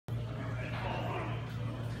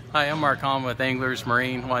Hi, I'm Mark Hahn with Anglers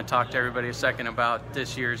Marine. I want to talk to everybody a second about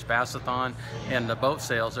this year's Bassathon and the boat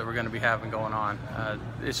sales that we're going to be having going on.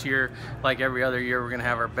 This year, like every other year, we're going to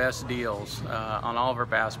have our best deals on all of our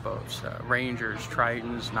bass boats. Rangers,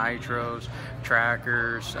 Tritons, Nitros,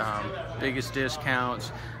 Trackers, biggest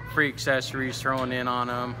discounts, free accessories thrown in on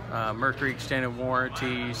them, Mercury extended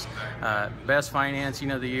warranties, best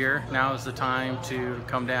financing of the year. Now is the time to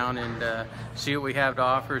come down and see what we have to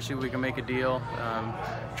offer, see if we can make a deal.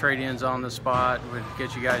 Trade-ins on the spot would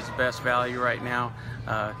get you guys the best value right now.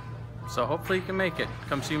 So hopefully you can make it.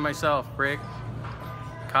 Come see myself, Rick,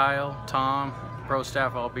 Kyle, Tom, pro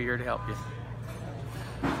staff, I'll be here to help you.